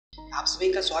आप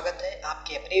सभी का स्वागत है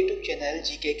आपके अपने यूट्यूब चैनल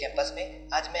जीके कैंपस में।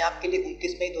 आज मैं आपके लिए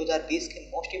 29 मई 2020 के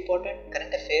मोस्ट इंपॉर्टेंट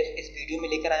करंट अफेयर इस वीडियो में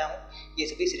लेकर आया हूँ। ये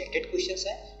सभी सिलेक्टेड क्वेश्चंस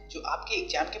हैं जो आपके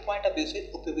एग्जाम के पॉइंट ऑफ व्यू से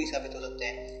उपयोगी साबित हो सकते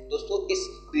हैं। दोस्तों, इस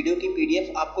वीडियो की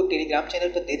पीडीएफ आपको टेलीग्राम चैनल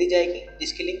पर दे दी जाएगी,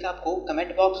 जिसकी लिंक आपको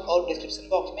कमेंट बॉक्स और डिस्क्रिप्शन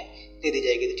बॉक्स में दे दी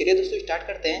जाएगी। तो चलिए दोस्तों, स्टार्ट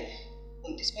करते हैं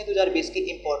 29 मई 2020 की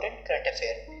इंपॉर्टेंट करंट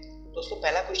अफेयर। दोस्तों,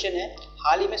 पहला क्वेश्चन है,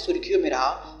 हाल ही में सुर्खियों में रहा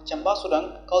चंबा सुरंग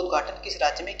का उद्घाटन किस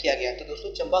राज्य में किया गया? तो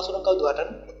दोस्तों, चंबा सुरंग का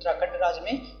उद्घाटन उत्तराखंड राज्य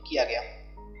में किया गया।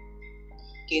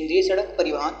 केंद्रीय सड़क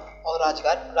परिवहन और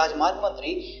राजमार्ग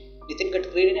मंत्री नितिन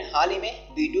गडकरी ने हाल ही में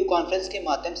वीडियो कॉन्फ्रेंस के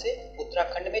माध्यम से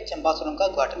उत्तराखंड में चंबा सुरंग का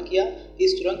उद्घाटन किया।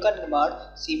 इस सुरंग का निर्माण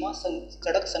सीमा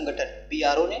सड़क संगठन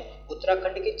बीआरओ ने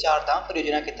उत्तराखंड के 4 धाम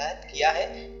परियोजना के तहत किया है।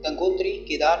 गंगोत्री,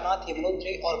 केदारनाथ,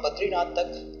 यमुनोत्री और बद्रीनाथ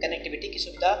तक कनेक्टिविटी की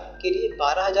सुविधा के लिए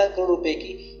 12,000 करोड़ रुपए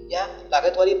की यह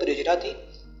लागत वाली परियोजना थी।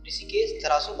 ऋषिकेश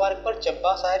धरासू मार्ग पर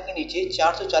चंबा शहर के नीचे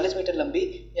 440 मीटर लंबी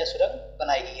यह सुरंग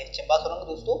बनाई गई है। चंबा सुरंग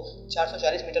दोस्तों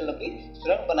 440 मीटर लंबी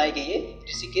सुरंग बनाई गई है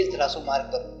ऋषिकेश धरासू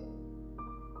मार्ग पर।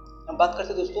 हम बात करते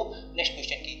हैं दोस्तों नेक्स्ट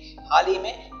क्वेश्चन की। हाल ही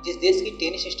में जिस देश की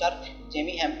टेनिस स्टार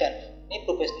जेमी हैम्पटन ने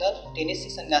प्रोफेशनल टेनिस से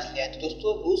संन्यास लिया है? तो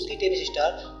दोस्तों, रूस की टेनिस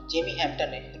स्टार जेमी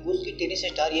हैम्पटन ने, रूस की टेनिस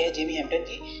स्टार यह है जेमी हैम्पटन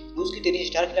जी, रूस की टेनिस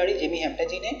स्टार खिलाड़ी जेमी हैम्पटन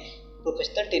जी ने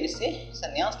प्रोफेशनल टेनिस से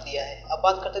संन्यास लिया है। अब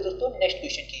बात करते हैं दोस्तों नेक्स्ट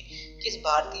क्वेश्चन की। किस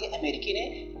भारतीय अमेरिकी ने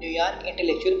New York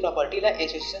intellectual property law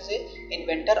association से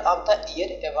inventor of the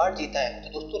year award जीता है?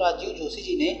 तो दोस्तों, राजीव जोशी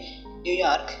जी ने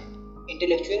New York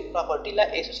intellectual property law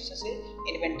association से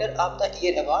inventor of the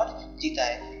year award जीता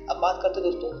है। अब बात करते हैं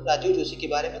दोस्तों राजीव जोशी के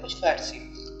बारे में कुछ फैक्ट्स।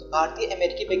 तो भारतीय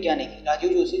अमेरिकी वैज्ञानिक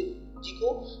राजीव जोशी जी को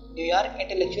New York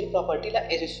intellectual property law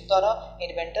association द्वारा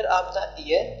इन्वेंटर ऑफ द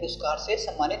ईयर पुरस्कार से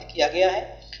सम्मानित किया गया है।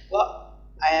 वह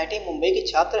आईआईटी मुंबई के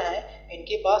छात्र हैं।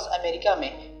 इनके पास अमेरिका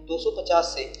में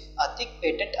 250 से अधिक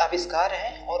पेटेंट आविष्कार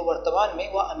हैं और वर्तमान में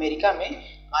वह अमेरिका में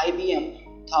IBM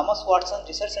Thomas Watson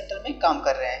research centre में काम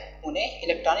कर रहे हैं। उन्हें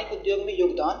इलेक्ट्रॉनिक उद्योग में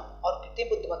योगदान और कृत्रिम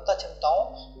बुद्धिमत्ता क्षमताओं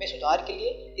में सुधार के लिए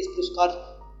इस पुरस्कार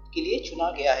के लिए चुना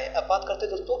गया है। अब बात करते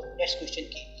हैं दोस्तों नेक्स्ट क्वेश्चन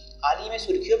की। हाल ही में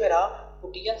सुर्खियों में रहा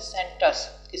पुटियन सेंटस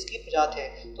किसकी प्रजाति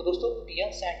है? तो दोस्तों,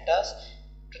 पुटियन सेंटस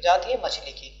प्रजाति है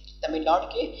मछली की। तमिलनाडु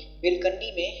के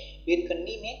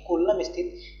बेलकन्नी में कोल्लम स्थित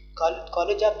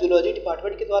कॉलेज ऑफ जूलॉजी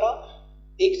डिपार्टमेंट के द्वारा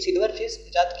एक सिल्वर फिश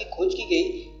प्रजाति की खोज की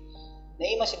गई।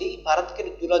 नई मछली भारत के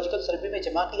जूलॉजिकल सर्वे में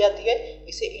जमा की जाती है।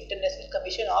 इसे international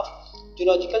commission of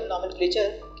zoological nomenclature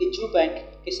के जू बैंक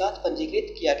के साथ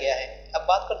पंजीकृत किया गया है। अब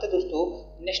बात करते हैं दोस्तों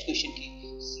नेक्स्ट क्वेश्चन की।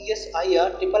 CSIR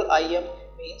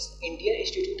means Indian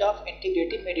institute of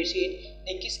integrative medicine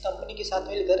ने किस कंपनी के साथ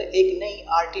मिलकर एक नई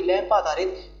RT लैंप आधारित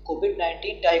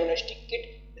कोविड-19 डायग्नोस्टिक किट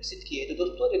विकसित की है? तो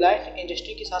दोस्तों, रिलायंस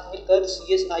इंडस्ट्री के साथ मिलकर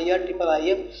CSIR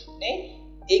ने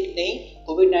एक नई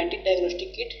कोविड-19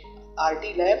 डायग्नोस्टिक किट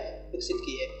RT लैंप विकसित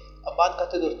की है। अब बात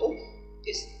करते हैं दोस्तों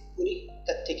इस पूरी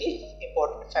तथ्य की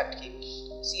इंपॉर्टेंट फैक्ट की।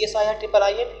 CSIR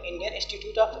Indian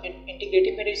institute of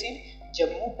integrative medicine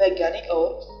Jammu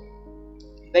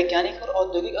वैज्ञानिक और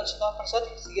औद्योगिक अनुसंधान परिषद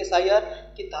CSIR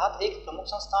के तहत एक प्रमुख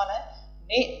संस्थान है,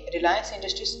 ने रिलायंस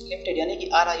इंडस्ट्रीज लिमिटेड यानी कि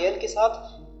RIL के साथ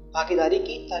भागीदारी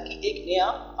की ताकि एक नया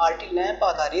RT लैंप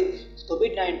आधारित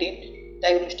कोविड-19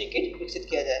 डायग्नोस्टिक किट विकसित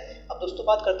किया जाए। अब दोस्तों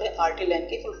बात करते हैं RT लैंप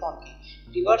की फुल फॉर्म की।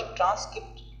 Reverse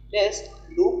transcriptase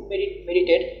loop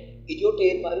mediated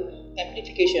इजोटेर्मल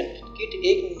amplification kit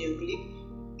एक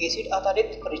न्यूक्लिक एसिड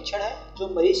आधारित परीक्षण है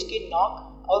जो मरीज के नाक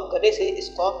और गले से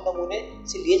स्कॉप नमूने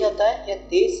से लिया जाता है। यह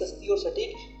तेज, सस्ती और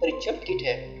सटीक परीक्षण किट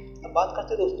है। अब बात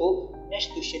करते हैं दोस्तों नेक्स्ट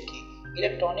क्वेश्चन की।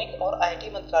 इलेक्ट्रॉनिक और IT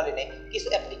मंत्रालय ने किस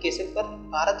एप्लीकेशन पर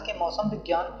भारत के मौसम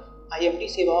विज्ञान IMD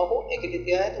सेवाओं को एकीकृत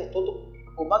किया है? दोस्तों, तो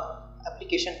उमंग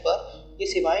एप्लीकेशन पर ये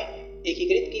सेवाएं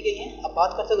एकीकृत की गई हैं। अब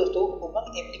बात करते हैं दोस्तों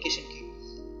उमंग एप्लीकेशन की।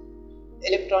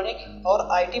 इलेक्ट्रॉनिक और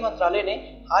IT मंत्रालय ने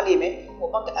हाल ही में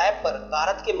उमंग ऐप पर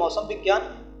भारत के मौसम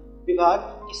विज्ञान विभाग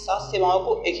की 7 सेवाओं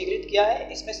को एकीकृत किया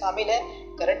है। इसमें शामिल है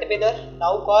current weather,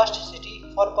 nowcast, city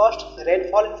forecast,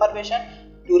 rainfall information,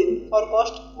 tourism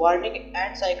forecast, warning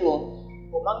and cyclone.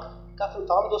 उमंग का फुल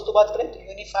फॉर्म दोस्तों बात करें तो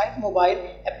unified mobile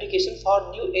application for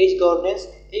new age governance,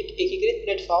 एक एकीकृत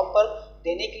प्लेटफॉर्म पर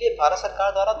देने के लिए भारत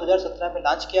सरकार द्वारा 2017 में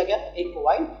लॉन्च किया गया एक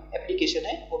मोबाइल एप्लीकेशन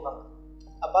है उमंग।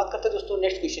 अब बात करते हैं दोस्तों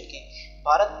नेक्स्ट क्वेश्चन की।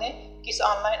 भारत ने किस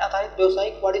ऑनलाइन आधारित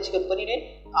व्यवसायिक वाणिज्य कंपनी ने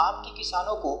आम के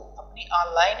किसानों को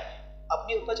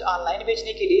अपनी उपज ऑनलाइन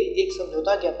बेचने के लिए एक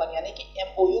समझौता ज्ञापन यानी कि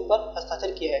MOU पर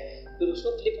हस्ताक्षर किया है? तो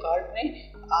दोस्तों, फ्लिपकार्ट ने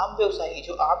आम व्यवसायी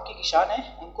जो आम के किसान हैं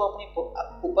उनको अपनी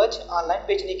उपज ऑनलाइन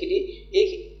बेचने के लिए एक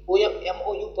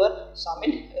MOU पर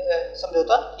शामिल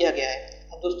समझौता किया गया है।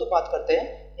 अब दोस्तों बात करते हैं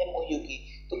MOU की।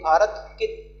 तो भारत के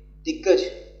दिग्गज,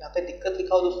 यहाँ पे दिक्कत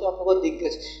लिखा हो दोस्तों आप लोगों को,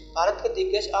 दिग्गज, भारत के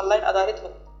दिग्गज ऑनलाइन आधारित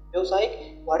व्यावसायिक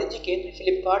वाणिज्य केंद्र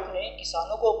फ्लिपकार्ट ने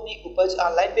किसानों को अपनी उपज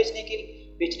ऑनलाइन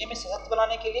बेचने में सशक्त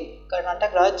बनाने के लिए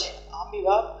कर्नाटक राज्य आम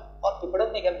विभाग और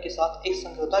विपणन निगम के साथ एक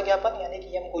समझौता ज्ञापन यानी कि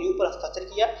MOU पर हस्ताक्षर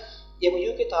किया।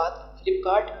 MOU के तहत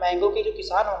फ्लिपकार्ट मैंगो के जो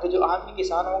किसान होंगे, जो आम के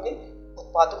किसान होंगे,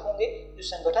 उत्पादक होंगे, जो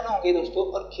संगठन होंगे दोस्तों,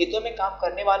 और खेतों में काम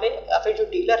करने वाले या फिर जो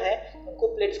डीलर हैं, उनको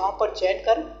प्लेटफॉर्म पर चयन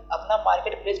कर अपना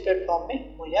मार्केट प्लेस प्लेटफॉर्म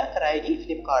में मुहैया कराएगी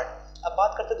फ्लिपकार्ट। अब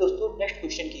बात करते हैं दोस्तों नेक्स्ट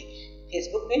क्वेश्चन की।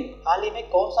 फेसबुक ने हाल ही में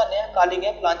कौन सा नया कॉलिंग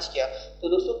ऐप लॉन्च किया? तो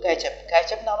दोस्तों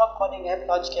कैचअप नामक कॉलिंग ऐप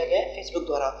लॉन्च किया गया है फेसबुक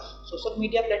द्वारा। सोशल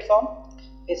मीडिया प्लेटफॉर्म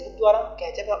फेसबुक द्वारा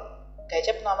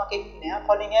कैचअप नामक एक नया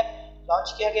कॉलिंग ऐप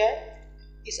लॉन्च किया गया है।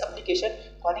 इस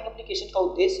कॉलिंग एप्लीकेशन का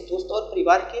उद्देश्य दोस्तों और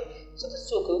परिवार के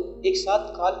सदस्यों को एक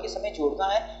साथ कॉल के समय जोड़ना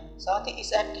है। साथ ही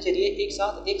इस ऐप के जरिए एक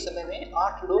साथ एक समय में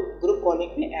 8 लोग ग्रुप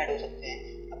कॉलिंग में ऐड हो सकते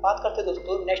हैं। अब बात करते हैं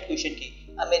दोस्तों नेक्स्ट क्वेश्चन की।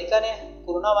 अमेरिका ने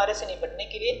कोरोना वायरस से निपटने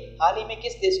के लिए हाल ही में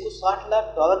किस देश को $60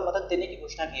 लाख मदद देने की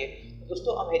घोषणा की है?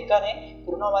 दोस्तों अमेरिका ने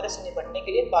कोरोना वायरस से निपटने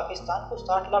के लिए पाकिस्तान को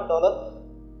 $60 लाख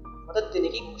मदद देने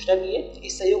की घोषणा की है।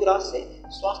 इस सहयोग राशि से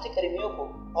स्वास्थ्य कर्मियों को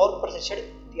और प्रशिक्षण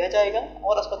दिया जाएगा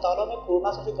और अस्पतालों में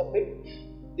कोरोना से जो गंभीर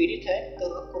पीड़ित है,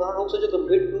 कोरोना रोग से जो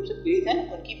गंभीर रूप से पीड़ित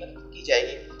हैं, उनकी मदद की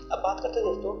जाएगी। अब बात करते हैं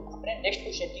दोस्तों अपने नेक्स्ट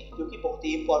क्वेश्चन की, जो कि बहुत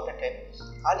ही इंपॉर्टेंट है।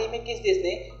 हाल ही में किस देश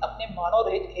ने अपने मानव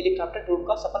रहित हेलीकॉप्टर ड्रोन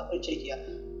का सफल परीक्षण किया?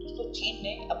 दोस्तों चीन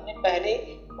ने अपने पहले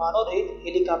मानव रहित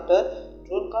हेलीकॉप्टर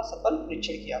ड्रोन का सफल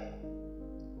परीक्षण किया।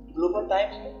 ग्लोबल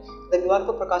टाइम्स में रविवार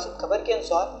को प्रकाशित खबर के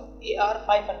अनुसार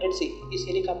AR-500C, इस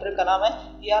हेलीकॉप्टर का नाम है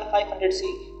AR-500C,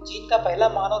 चीन का पहला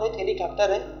मानव रहित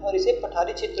हेलीकॉप्टर है और इसे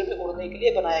पठारी क्षेत्र में उड़ने के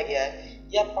लिए बनाया गया है।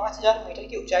 यह 5000 मीटर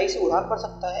की ऊंचाई से उड़ान भर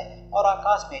सकता है और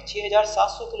आकाश में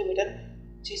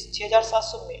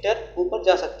 6700 मीटर ऊपर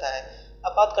जा सकता है।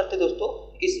 अब बात करते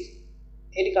दोस्तों इस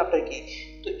हेलीकॉप्टर की,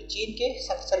 तो चीन के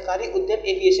सरकारी उद्यम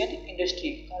aviation industry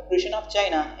corporation of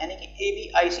China यानी कि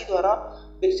AVIC द्वारा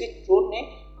विकसित ड्रोन ने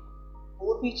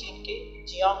पूर्वी चीन के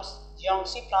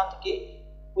जियांगसी प्रांत के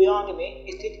पुयांग में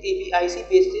स्थित AVIC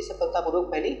बेस से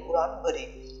सफलतापूर्वक पहली उड़ान भरी।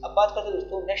 अब बात करते हैं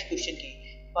दोस्तों नेक्स्ट क्वेश्चन की।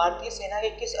 भारतीय सेना के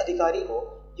किस अधिकारी को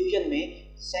यूएन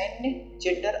में सैन्य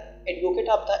gender advocate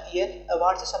of the year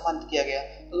award से सम्मानित किया गया?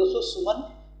 तो दोस्तों सुमन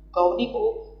गावनी को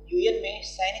यूएन में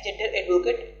सैन्य gender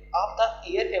advocate of the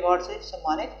year award से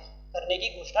सम्मानित करने की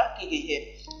घोषणा की गई है।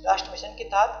 राष्ट्र मिशन के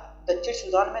तहत दक्षिण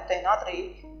सूडान में तैनात रही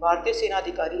भारतीय सेना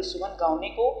अधिकारी सुमन गावनी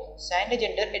को सैन्य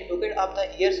gender advocate of the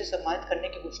year से सम्मानित करने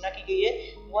की घोषणा की गई है।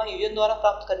 वह यूएन द्वारा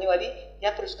प्राप्त करने वाली यह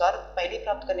पुरस्कार पहली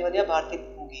प्राप्त करने वाली भारतीय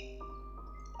होगी।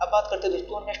 अब बात करते हैं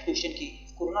दोस्तों नेक्स्ट क्वेश्चन की।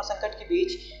 कोरोना संकट के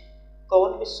बीच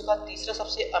कौन विश्व का तीसरा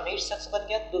सबसे अमीर शख्स बन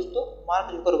गया? दोस्तों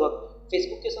मार्क जुकरबर्ग,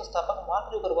 फेसबुक के संस्थापक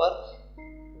मार्क जुकरबर्ग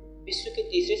विश्व के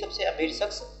तीसरे सबसे अमीर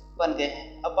शख्स बन गए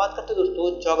हैं। अब बात करते हैं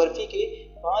दोस्तों ज्योग्राफी के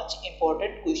 5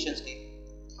 इंपॉर्टेंट क्वेश्चंस की।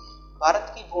 भारत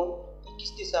की भूमि की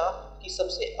किस दिशा की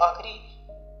सबसे आखिरी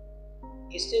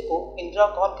हिस्से को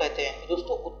इंद्राकौल कहते हैं?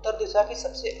 दोस्तों उत्तर दिशा की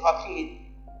सबसे आखिरी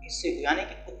हिस्से को यानी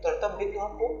कि उत्तरतम बिंदु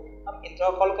को हम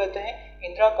इंद्राकौल कहते हैं।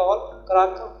 इंद्राकौल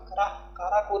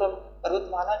काराकोरम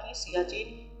पर्वतमाला की सियाचिन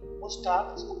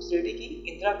पुस्ताक उपश्रेणी की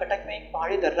इंद्राकटक में एक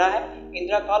पहाड़ी दर्रा है।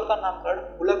 इंद्राकौल का नामकरण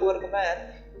पुलकवर्गमैन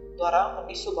द्वारा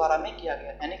 1912 में किया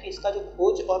गया, यानी कि इसका जो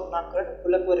खोज और नामकरण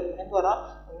पुलकवर्गमैन द्वारा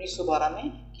 1912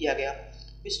 में किया गया।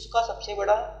 विश्व का सबसे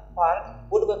बड़ा park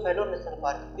would buffalo national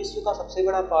park, विश्व का सबसे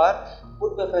बड़ा park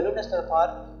would buffalo national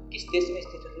park किस देश में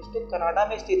स्थित है? दोस्तों कनाडा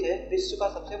में स्थित है विश्व का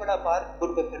सबसे बड़ा park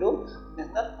would buffalo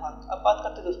national park. अब बात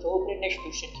करते हैं दोस्तों अपने नेक्स्ट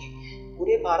क्वेश्चन की।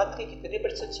 पूरे भारत के कितने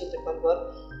प्रतिशत क्षेत्रफल पर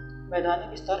मैदानी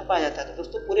विस्तार पाया जाता है? तो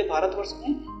दोस्तों पूरे भारतवर्ष में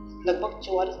लगभग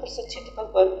 44% क्षेत्रफल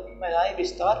पर मैदानी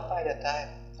विस्तार पाया जाता है।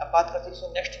 अब बात करते हैं दोस्तों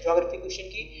नेक्स्ट ज्योग्राफी क्वेश्चन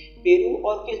की। पेरू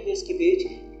और किस देश के बीच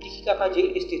टिटिकाका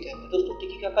झील स्थित है? तो दोस्तों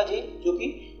टिटिकाका झील जो कि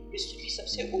विश्व की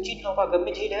सबसे ऊंची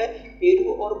नौकागम्य झील है,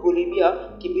 पेरू और बोलीविया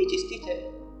के बीच स्थित है।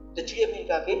 दक्षिणी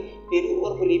अमेरिका के पेरू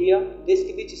और बोलीविया देश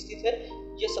के बीच स्थित है।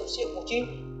 यह सबसे ऊंची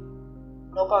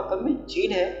नौकागम्य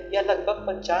झील है। यह लगभग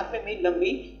 95 मील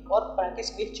लंबी और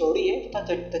 35 मील चौड़ी है तथा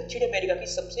दक्षिण अमेरिका की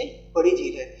सबसे बड़ी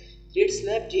झील है। ग्रेट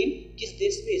स्लैब झील किस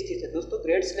देश में स्थित है? दोस्तों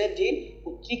ग्रेट स्लैब झील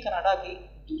उत्तरी कनाडा की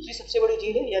दूसरी सबसे बड़ी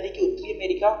झील है, यानी कि उत्तरी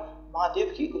अमेरिका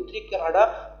महाद्वीप की उत्तरी कनाडा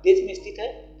देश में स्थित है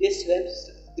ग्रेट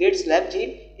स्लैब झील।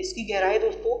 इसकी गहराई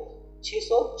दोस्तों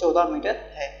 614 मीटर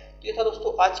है। तो ये था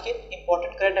दोस्तों आज के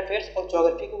इंपॉर्टेंट करंट अफेयर्स और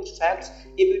ज्योग्राफी के कुछ फैक्ट्स।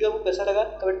 ये वीडियो आपको कैसा लगा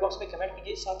कमेंट बॉक्स में कमेंट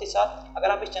कीजिए। साथ ही साथ अगर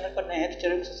आप इस चैनल पर नए हैं तो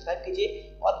चैनल को सब्सक्राइब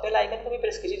कीजिए और बेल आइकन को भी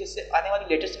प्रेस कीजिए, जिससे आने वाली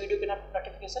लेटेस्ट वीडियो की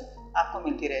नोटिफिकेशन आपको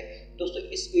मिलती रहे। दोस्तों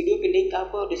इस वीडियो की लिंक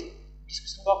आपको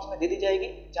डिस्क्रिप्शन बॉक्स में दे दी जाएगी,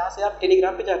 जहाँ से आप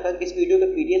टेलीग्राम पर जाकर इस वीडियो के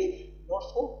PDF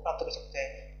नोट्स को प्राप्त कर सकते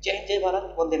हैं। जय हिंद, जय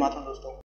भारत, वंदे मातरम दोस्तों।